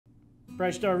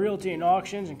Brightstar Realty and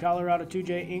Auctions and Colorado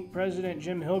 2J Inc. President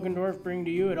Jim Hilgendorf bring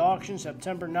to you at auction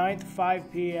September 9th,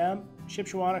 5 p.m.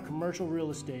 Shipshewana Commercial Real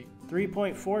Estate.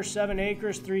 3.47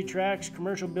 acres, 3 tracts,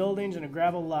 commercial buildings, and a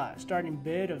gravel lot. Starting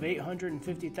bid of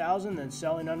 $850,000, then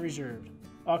selling unreserved.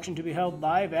 Auction to be held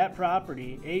live at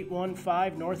property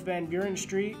 815 North Van Buren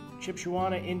Street,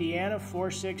 Shipshewana, Indiana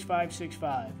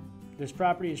 46565. This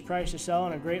property is priced to sell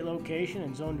in a great location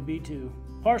and zoned to B2.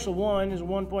 Parcel 1 is a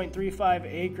 1.35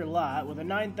 acre lot with a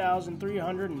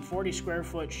 9,340 square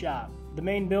foot shop. The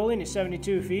main building is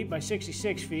 72 feet by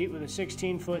 66 feet with a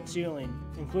 16-foot ceiling,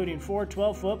 including 4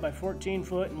 12-foot by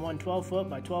 14-foot and 1 12-foot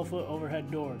by 12-foot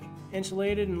overhead doors.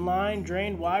 Insulated and lined,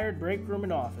 drained, wired, break room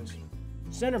and office.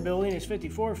 Center building is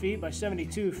 54 feet by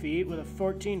 72 feet with a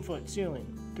 14-foot ceiling,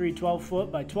 3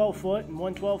 12-foot by 12-foot and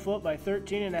 1 12-foot by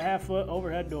 13.5-foot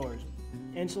overhead doors.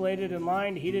 Insulated and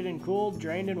lined, heated and cooled,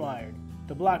 drained and wired.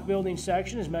 The block building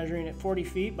section is measuring at 40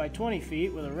 feet by 20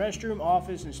 feet with a restroom,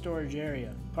 office, and storage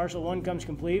area. Parcel 1 comes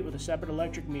complete with a separate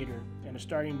electric meter and a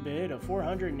starting bid of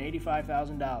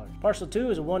 $485,000. Parcel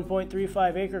 2 is a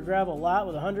 1.35 acre gravel lot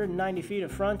with 190 feet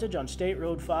of frontage on State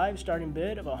Road 5, starting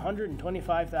bid of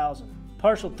 $125,000.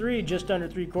 Parcel 3, just under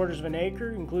 3/4 of an acre,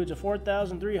 includes a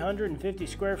 4,350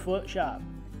 square foot shop,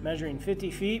 measuring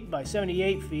 50 feet by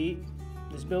 78 feet.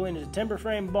 This building is a timber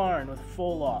frame barn with a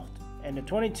full loft, and a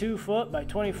 22-foot by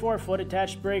 24-foot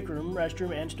attached break room,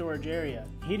 restroom, and storage area,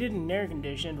 heated and air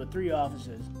conditioned with 3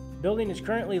 offices. Building is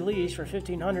currently leased for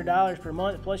 $1,500 per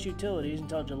month plus utilities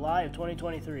until July of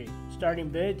 2023. Starting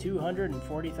bid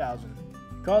 $240,000.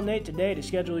 Call Nate today to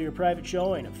schedule your private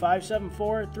showing at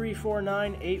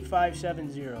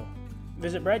 574-349-8570.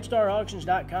 Visit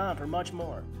brightstarauctions.com for much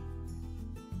more.